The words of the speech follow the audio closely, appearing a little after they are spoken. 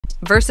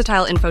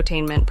Versatile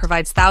Infotainment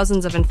provides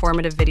thousands of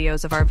informative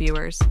videos of our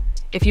viewers.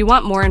 If you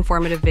want more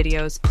informative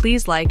videos,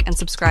 please like and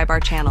subscribe our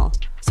channel.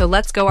 So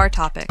let's go our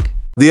topic.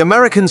 The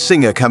American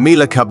singer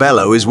Camila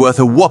Cabello is worth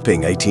a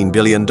whopping $18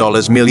 billion.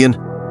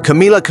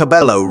 Camila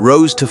Cabello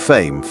rose to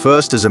fame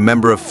first as a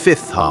member of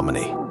Fifth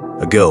Harmony,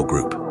 a girl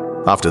group.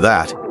 After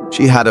that,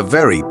 she had a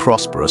very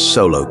prosperous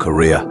solo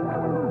career.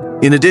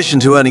 In addition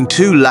to earning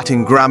 2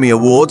 Latin Grammy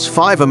Awards,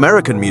 5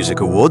 American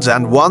Music Awards,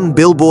 and 1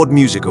 Billboard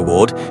Music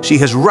Award, she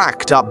has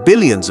racked up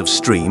billions of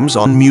streams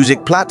on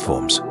music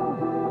platforms.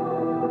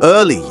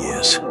 Early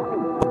years.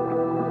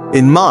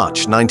 In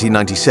March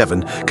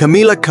 1997,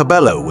 Camila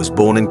Cabello was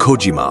born in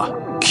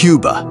Cojimar,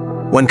 Cuba.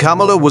 When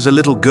Camila was a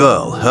little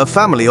girl, her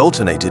family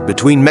alternated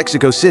between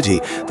Mexico City,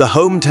 the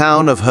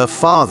hometown of her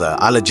father,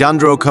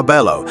 Alejandro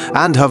Cabello,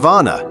 and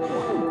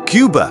Havana,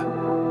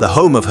 Cuba, the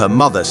home of her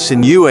mother,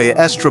 Sinue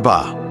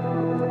Estraba.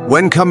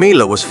 When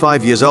Camila was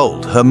 5 years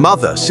old, her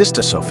mother,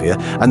 Sister Sofia,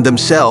 and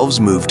themselves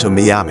moved to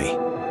Miami.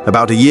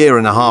 About a year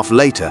and a half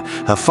later,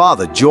 her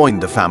father joined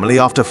the family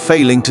after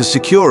failing to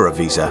secure a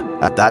visa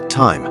at that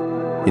time.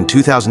 In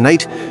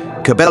 2008,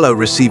 Cabello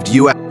received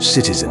U.S.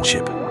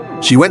 citizenship.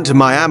 She went to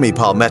Miami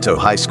Palmetto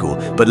High School,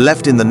 but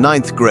left in the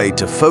 9th grade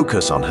to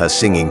focus on her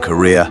singing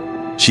career.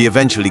 She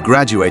eventually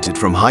graduated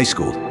from high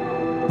school.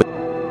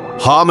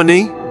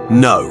 Harmony?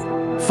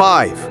 No.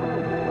 5.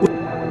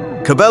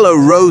 Cabello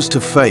rose to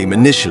fame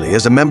initially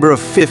as a member of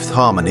Fifth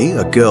Harmony,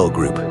 a girl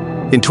group.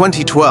 In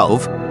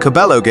 2012,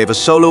 Cabello gave a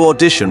solo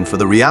audition for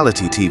the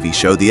reality TV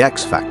show The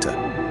X Factor.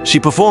 She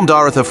performed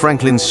Aretha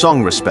Franklin's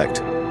song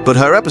Respect, but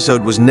her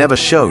episode was never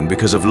shown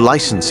because of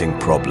licensing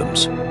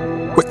problems.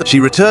 She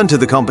returned to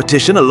the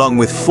competition along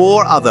with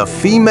 4 other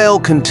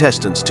female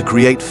contestants to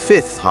create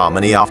Fifth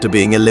Harmony after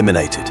being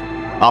eliminated.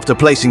 After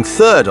placing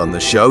 3rd on the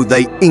show,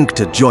 they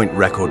inked a joint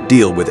record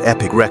deal with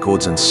Epic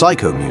Records and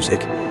Psycho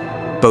Music,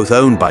 both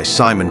owned by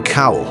Simon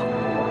Cowell.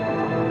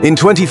 In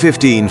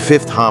 2015,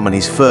 Fifth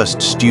Harmony's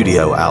first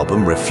studio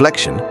album,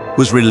 Reflection,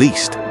 was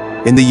released.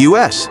 In the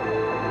US,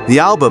 the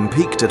album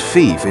peaked at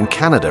 5 in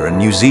Canada and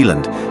New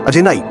Zealand, at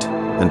 8,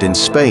 and in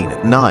Spain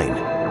at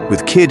 9.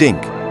 With Kid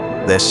Ink,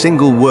 their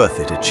single Worth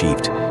It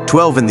achieved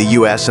 12 in the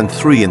US and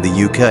 3 in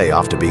the UK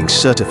after being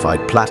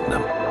certified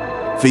platinum.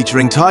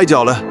 Featuring Ty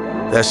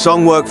Dolla, their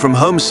song Work From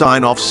Home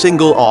sign-off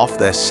single off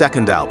their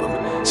second album,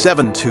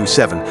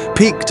 727,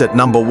 peaked at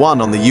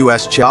 #1 on the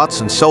US charts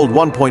and sold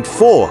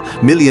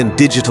 1.4 million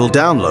digital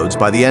downloads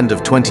by the end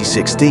of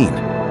 2016.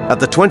 At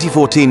the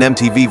 2014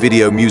 MTV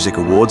Video Music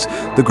Awards,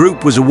 the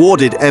group was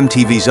awarded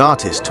MTV's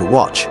Artist to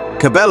Watch.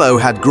 Cabello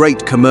had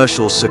great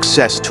commercial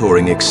success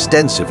touring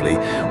extensively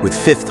with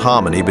Fifth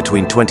Harmony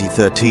between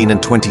 2013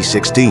 and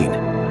 2016.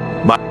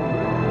 My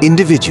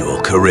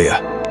individual career.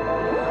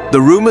 The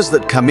rumors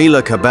that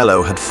Camila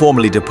Cabello had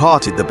formally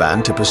departed the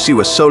band to pursue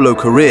a solo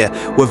career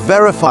were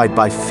verified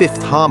by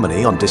Fifth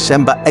Harmony on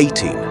December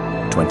 18,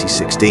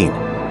 2016.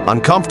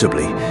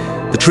 Uncomfortably,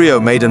 the trio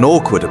made an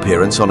awkward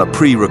appearance on a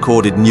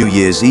pre-recorded New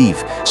Year's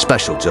Eve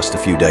special just a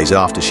few days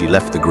after she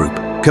left the group.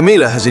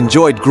 Camila has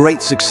enjoyed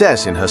great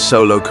success in her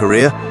solo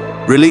career.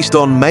 Released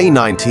on May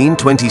 19,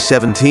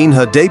 2017,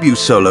 her debut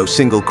solo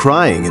single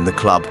Crying in the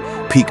Club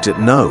peaked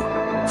at No.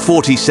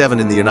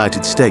 47 in the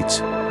United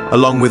States.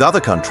 Along with other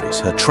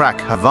countries, her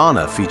track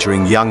Havana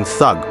featuring Young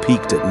Thug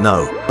peaked at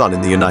No. 1 in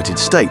the United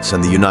States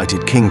and the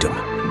United Kingdom.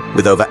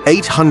 With over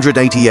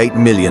 888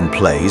 million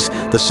plays,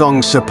 the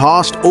song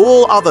surpassed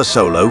all other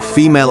solo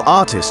female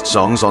artist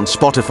songs on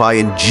Spotify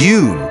in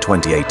June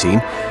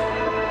 2018.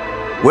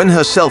 When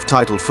her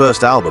self-titled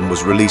first album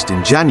was released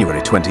in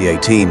January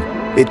 2018,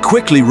 it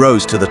quickly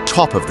rose to the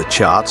top of the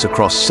charts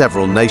across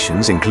several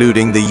nations,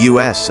 including the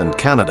US and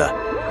Canada.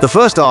 The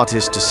first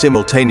artist to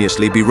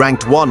simultaneously be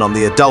ranked 1 on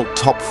the adult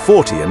top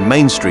 40 and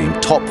mainstream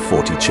top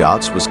 40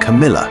 charts was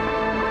Camila.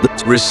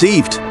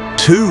 Received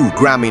 2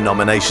 Grammy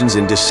nominations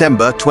in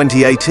December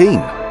 2018.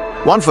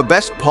 One for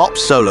Best Pop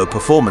Solo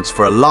Performance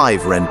for a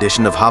live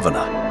rendition of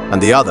Havana,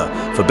 and the other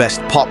for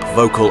Best Pop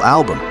Vocal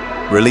Album.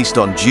 Released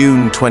on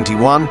June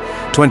 21,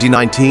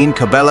 2019,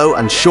 Cabello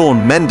and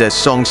Shawn Mendes'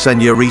 song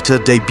Señorita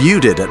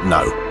debuted at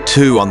No.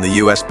 2 on the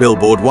US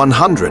Billboard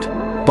 100.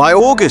 By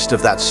August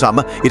of that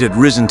summer, it had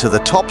risen to the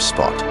top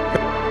spot.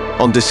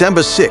 On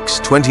December 6,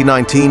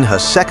 2019, her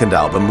second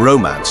album,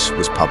 Romance,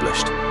 was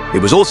published.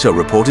 It was also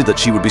reported that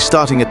she would be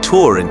starting a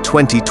tour in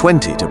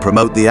 2020 to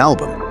promote the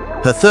album.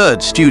 Her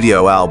third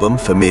studio album,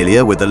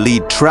 Familia, with the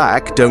lead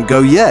track, Don't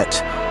Go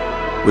Yet,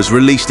 was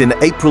released in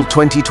April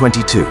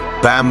 2022.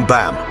 Bam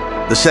Bam,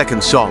 the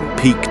second song,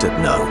 peaked at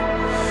No.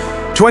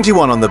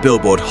 21 on the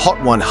Billboard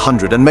Hot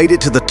 100 and made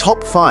it to the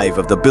top 5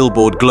 of the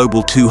Billboard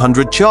Global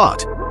 200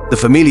 chart. The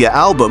Familia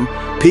album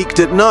peaked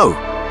at No.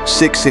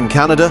 6 in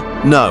Canada,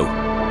 No.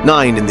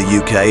 9 in the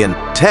UK, and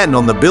 10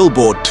 on the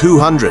Billboard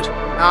 200.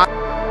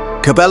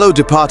 Cabello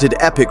departed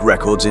Epic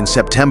Records in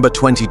September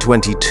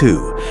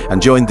 2022 and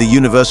joined the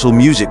Universal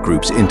Music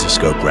Group's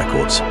Interscope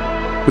Records.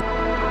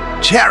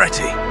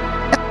 Charity.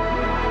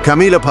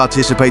 Camila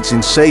participates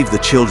in Save the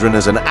Children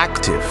as an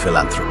active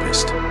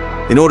philanthropist.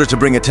 In order to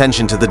bring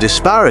attention to the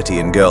disparity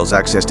in girls'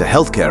 access to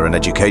healthcare and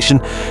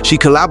education, she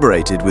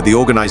collaborated with the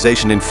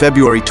organization in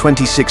February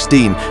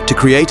 2016 to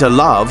create a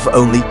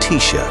love-only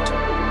t-shirt.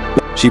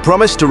 She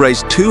promised to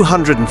raise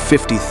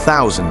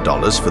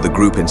 $250,000 for the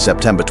group in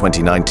September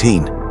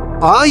 2019.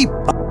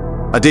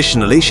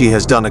 Additionally, she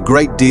has done a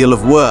great deal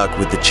of work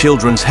with the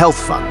Children's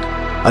Health Fund,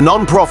 a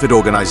non-profit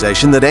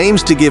organization that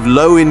aims to give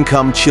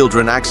low-income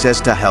children access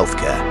to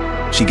healthcare.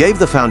 She gave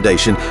the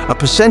foundation a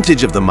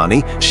percentage of the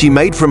money she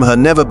made from her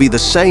Never Be the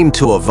Same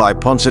tour via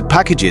concert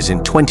packages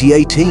in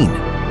 2018.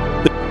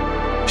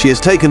 She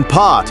has taken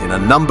part in a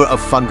number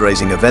of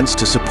fundraising events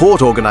to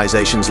support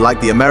organizations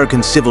like the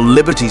American Civil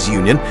Liberties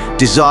Union,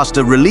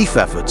 disaster relief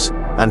efforts,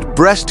 and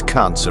breast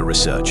cancer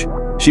research.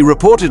 She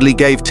reportedly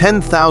gave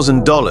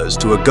 $10,000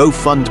 to a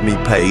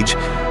GoFundMe page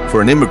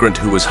for an immigrant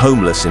who was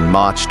homeless in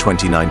March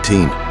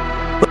 2019.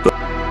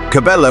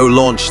 Cabello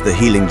launched the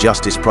Healing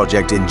Justice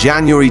Project in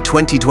January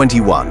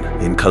 2021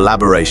 in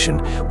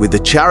collaboration with the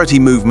charity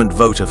movement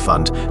Voter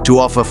Fund to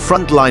offer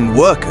frontline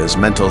workers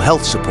mental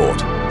health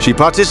support. She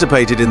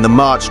participated in the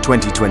March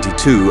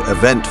 2022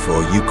 Event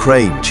for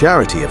Ukraine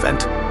charity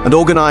event and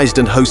organized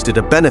and hosted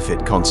a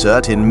benefit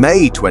concert in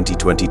May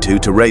 2022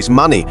 to raise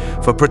money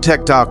for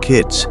Protect Our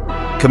Kids.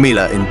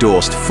 Camila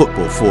endorsed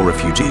Football for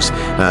Refugees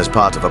as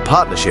part of a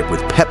partnership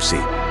with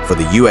Pepsi for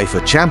the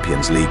UEFA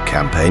Champions League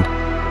campaign.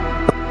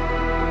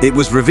 It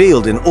was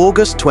revealed in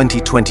August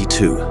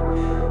 2022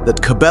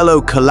 that Cabello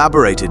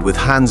collaborated with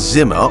Hans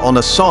Zimmer on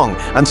a song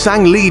and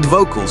sang lead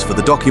vocals for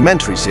the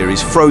documentary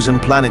series Frozen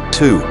Planet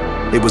 2.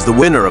 It was the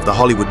winner of the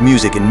Hollywood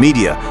Music and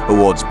Media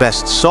Awards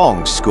Best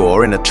Song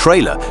Score in a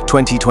Trailer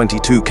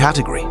 2022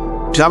 category.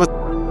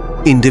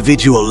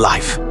 Individual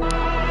life.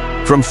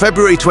 From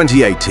February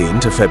 2018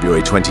 to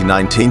February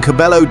 2019,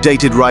 Cabello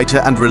dated writer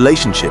and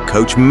relationship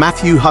coach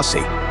Matthew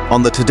Hussey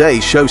on the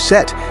Today Show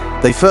set.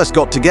 They first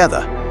got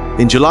together.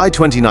 In July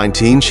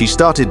 2019, she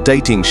started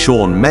dating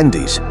Shawn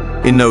Mendes.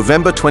 In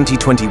November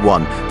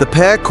 2021, the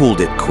pair called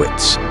it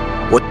quits.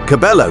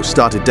 Cabello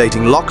started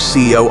dating Locks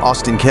CEO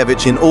Austin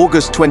Kevich in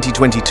August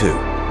 2022.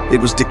 It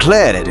was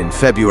declared in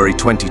February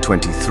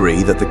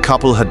 2023 that the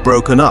couple had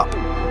broken up.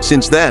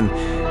 Since then,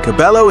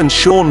 Cabello and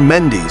Shawn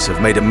Mendes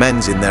have made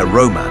amends in their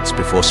romance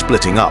before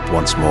splitting up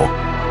once more.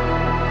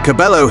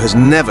 Cabello has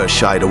never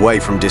shied away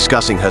from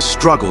discussing her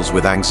struggles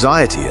with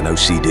anxiety and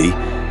OCD.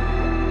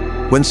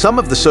 When some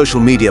of the social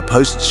media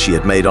posts she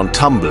had made on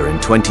Tumblr in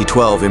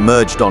 2012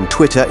 emerged on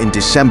Twitter in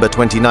December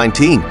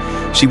 2019,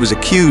 she was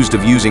accused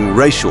of using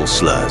racial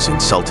slurs,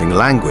 insulting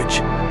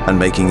language, and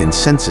making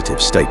insensitive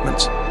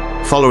statements.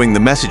 Following the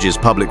message's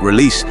public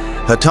release,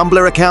 her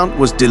Tumblr account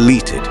was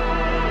deleted.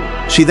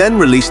 She then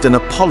released an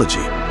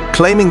apology,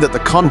 claiming that the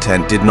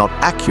content did not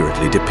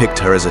accurately depict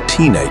her as a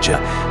teenager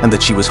and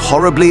that she was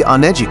horribly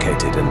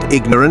uneducated and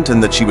ignorant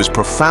and that she was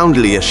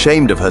profoundly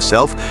ashamed of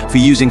herself for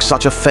using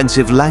such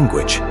offensive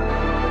language.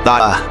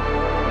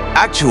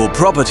 Actual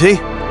property?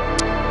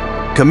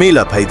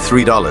 Camila paid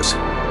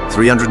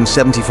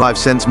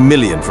 $3.375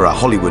 million for a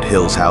Hollywood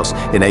Hills house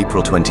in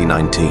April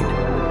 2019.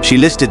 She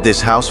listed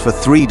this house for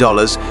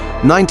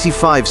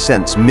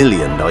 $3.95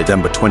 million in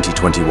November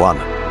 2021.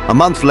 A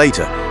month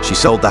later, she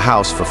sold the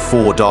house for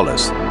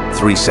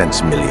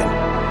 $4.03 million.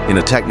 In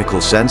a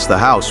technical sense, the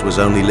house was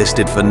only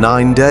listed for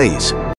 9 days.